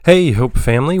Hey, Hope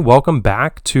family, welcome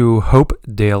back to Hope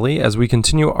Daily as we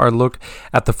continue our look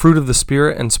at the fruit of the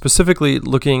Spirit and specifically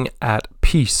looking at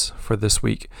peace for this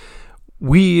week.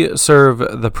 We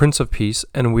serve the Prince of Peace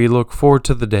and we look forward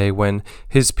to the day when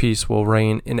His peace will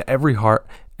reign in every heart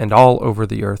and all over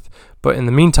the earth. But in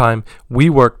the meantime,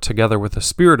 we work together with the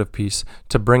Spirit of peace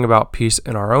to bring about peace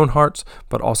in our own hearts,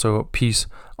 but also peace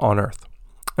on earth.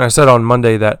 And I said on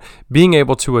Monday that being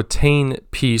able to attain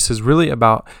peace is really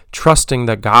about trusting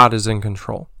that God is in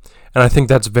control. And I think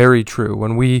that's very true.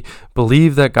 When we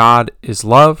believe that God is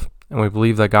love and we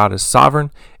believe that God is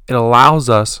sovereign, it allows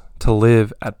us to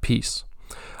live at peace.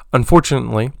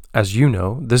 Unfortunately, as you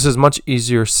know, this is much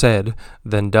easier said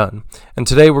than done. And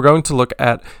today we're going to look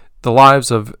at the lives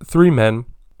of three men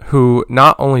who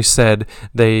not only said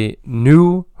they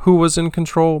knew who was in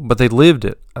control, but they lived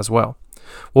it as well.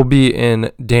 We'll be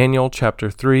in Daniel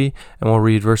chapter 3, and we'll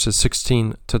read verses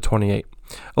 16 to 28.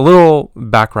 A little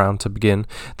background to begin.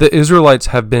 The Israelites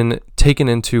have been taken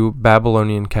into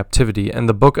Babylonian captivity, and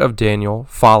the book of Daniel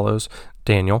follows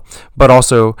Daniel, but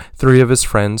also three of his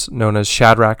friends known as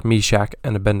Shadrach, Meshach,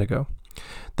 and Abednego.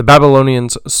 The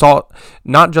Babylonians sought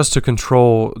not just to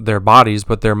control their bodies,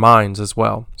 but their minds as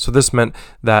well. So this meant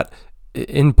that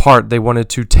in part, they wanted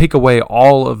to take away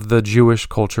all of the Jewish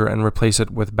culture and replace it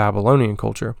with Babylonian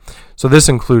culture. So this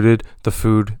included the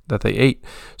food that they ate.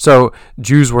 So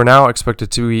Jews were now expected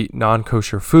to eat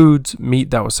non-kosher foods, meat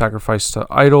that was sacrificed to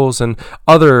idols, and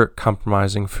other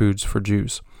compromising foods for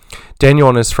Jews. Daniel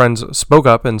and his friends spoke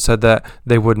up and said that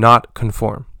they would not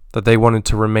conform, that they wanted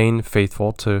to remain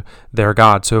faithful to their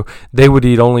God. So they would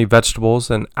eat only vegetables,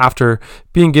 and after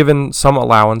being given some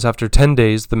allowance, after 10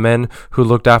 days, the men who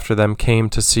looked after them came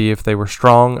to see if they were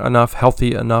strong enough,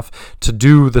 healthy enough to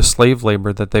do the slave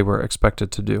labor that they were expected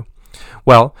to do.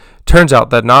 Well, turns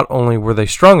out that not only were they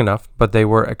strong enough, but they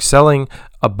were excelling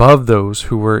above those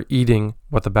who were eating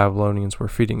what the Babylonians were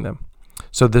feeding them.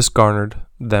 So this garnered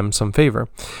them some favor.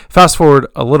 Fast forward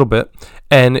a little bit,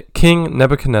 and King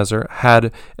Nebuchadnezzar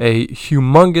had a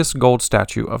humongous gold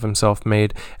statue of himself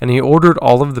made, and he ordered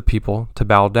all of the people to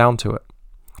bow down to it.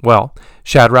 Well,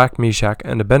 Shadrach, Meshach,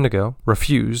 and Abednego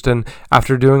refused, and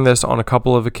after doing this on a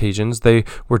couple of occasions, they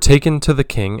were taken to the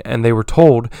king, and they were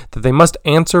told that they must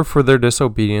answer for their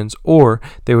disobedience, or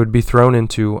they would be thrown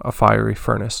into a fiery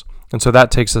furnace. And so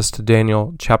that takes us to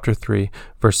Daniel chapter 3,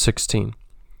 verse 16.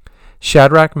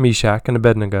 Shadrach, Meshach, and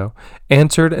Abednego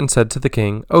answered and said to the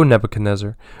king, O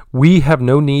Nebuchadnezzar, we have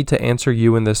no need to answer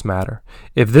you in this matter.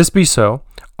 If this be so,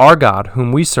 our God,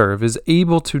 whom we serve, is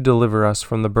able to deliver us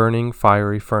from the burning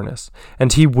fiery furnace,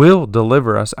 and he will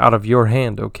deliver us out of your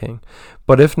hand, O king.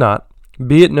 But if not,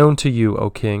 be it known to you,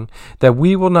 O king, that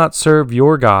we will not serve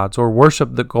your gods or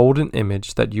worship the golden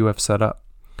image that you have set up.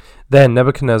 Then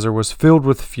Nebuchadnezzar was filled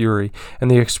with fury,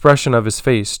 and the expression of his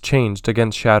face changed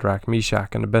against Shadrach,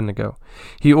 Meshach, and Abednego.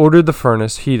 He ordered the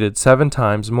furnace heated 7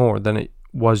 times more than it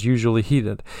was usually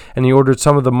heated, and he ordered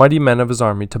some of the mighty men of his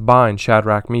army to bind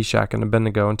Shadrach, Meshach, and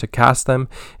Abednego and to cast them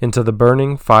into the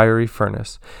burning fiery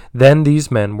furnace. Then these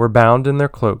men were bound in their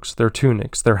cloaks, their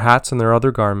tunics, their hats, and their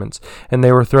other garments, and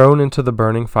they were thrown into the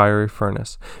burning fiery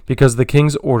furnace. Because the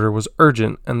king's order was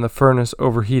urgent and the furnace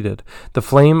overheated, the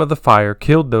flame of the fire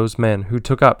killed those men who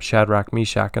took up Shadrach,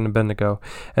 Meshach, and Abednego,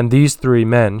 and these 3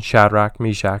 men, Shadrach,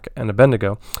 Meshach, and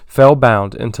Abednego, fell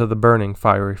bound into the burning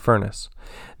fiery furnace.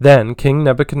 Then King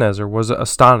Nebuchadnezzar was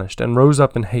astonished and rose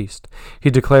up in haste. He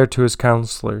declared to his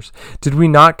counselors, Did we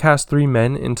not cast 3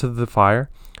 men into the fire?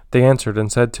 They answered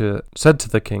and said to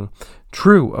the king,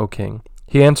 True, O king.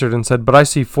 He answered and said, But I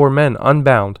see 4 men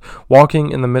unbound,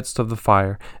 walking in the midst of the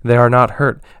fire. They are not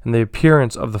hurt, and the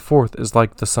appearance of the 4th is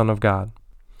like the Son of God.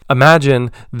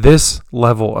 Imagine this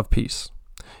level of peace.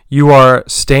 You are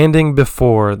standing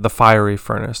before the fiery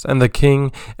furnace, and the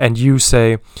king and you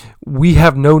say, We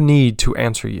have no need to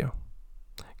answer you.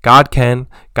 God can,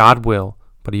 God will,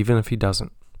 but even if he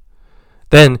doesn't.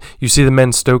 Then you see the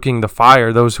men stoking the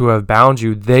fire. Those who have bound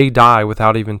you, they die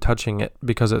without even touching it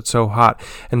because it's so hot.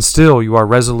 And still you are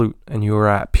resolute and you are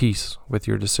at peace with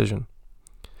your decision.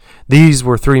 These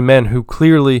were 3 men who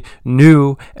clearly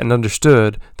knew and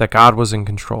understood that God was in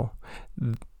control.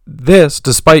 This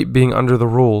despite being under the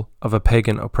rule of a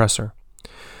pagan oppressor.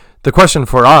 The question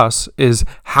for us is,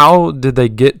 how did they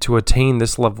get to attain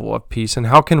this level of peace, and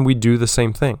how can we do the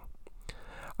same thing?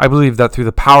 I believe that through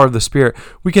the power of the Spirit,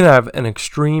 we can have an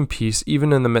extreme peace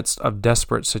even in the midst of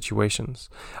desperate situations.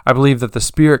 I believe that the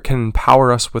Spirit can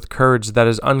empower us with courage that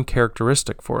is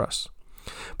uncharacteristic for us.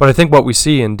 But I think what we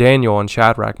see in Daniel and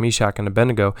Shadrach, Meshach, and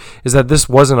Abednego is that this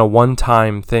wasn't a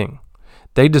one-time thing.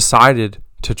 They decided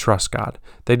to trust God.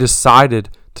 They decided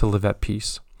to live at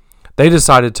peace. They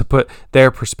decided to put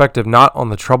their perspective not on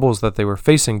the troubles that they were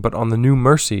facing, but on the new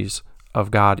mercies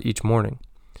of God each morning.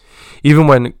 Even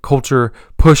when culture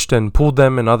pushed and pulled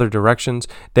them in other directions,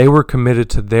 they were committed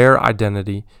to their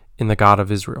identity in the God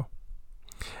of Israel.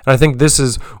 And I think this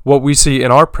is what we see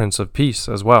in our Prince of Peace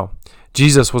as well.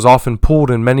 Jesus was often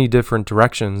pulled in many different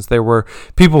directions. There were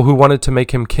people who wanted to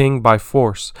make him king by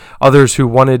force, others who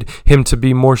wanted him to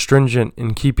be more stringent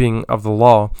in keeping of the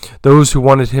law, those who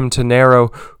wanted him to narrow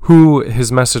who his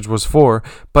message was for,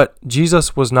 but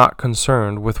Jesus was not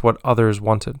concerned with what others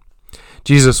wanted.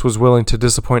 Jesus was willing to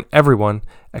disappoint everyone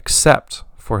except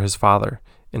for his Father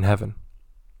in heaven.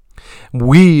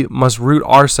 We must root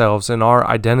ourselves in our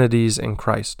identities in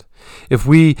Christ. If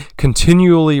we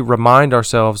continually remind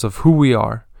ourselves of who we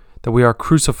are, that we are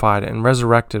crucified and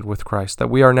resurrected with Christ, that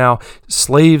we are now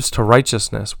slaves to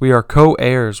righteousness, we are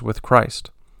co-heirs with Christ,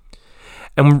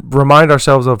 and remind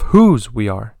ourselves of whose we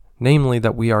are, namely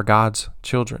that we are God's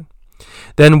children,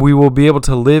 then we will be able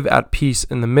to live at peace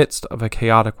in the midst of a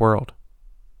chaotic world.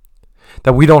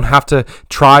 That we don't have to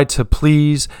try to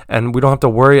please and we don't have to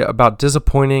worry about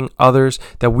disappointing others,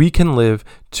 that we can live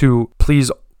to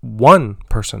please one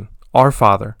person, our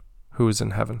Father who is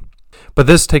in heaven. But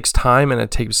this takes time and it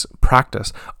takes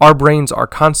practice. Our brains are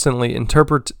constantly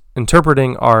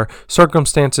interpreting our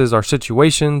circumstances, our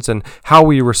situations, and how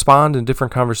we respond in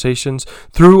different conversations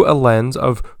through a lens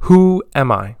of who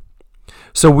am I?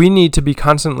 So we need to be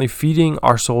constantly feeding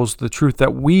our souls the truth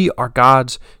that we are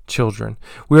God's children.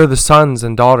 We are the sons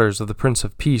and daughters of the Prince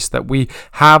of Peace, that we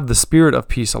have the Spirit of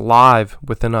peace alive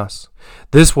within us.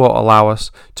 This will allow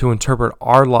us to interpret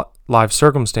our life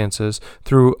circumstances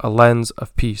through a lens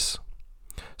of peace.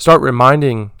 Start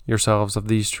reminding yourselves of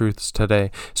these truths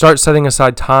today. Start setting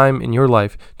aside time in your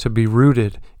life to be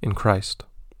rooted in Christ.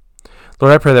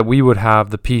 Lord, I pray that we would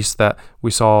have the peace that we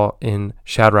saw in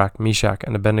Shadrach, Meshach,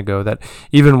 and Abednego, that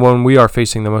even when we are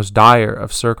facing the most dire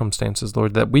of circumstances,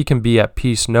 Lord, that we can be at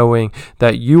peace knowing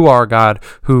that you are God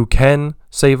who can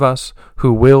save us,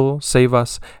 who will save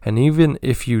us, and even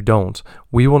if you don't,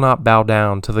 we will not bow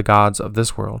down to the gods of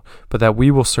this world, but that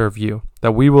we will serve you,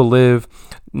 that we will live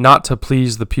not to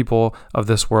please the people of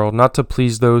this world, not to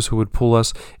please those who would pull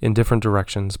us in different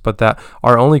directions, but that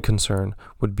our only concern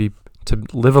would be to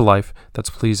live a life that's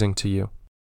pleasing to you.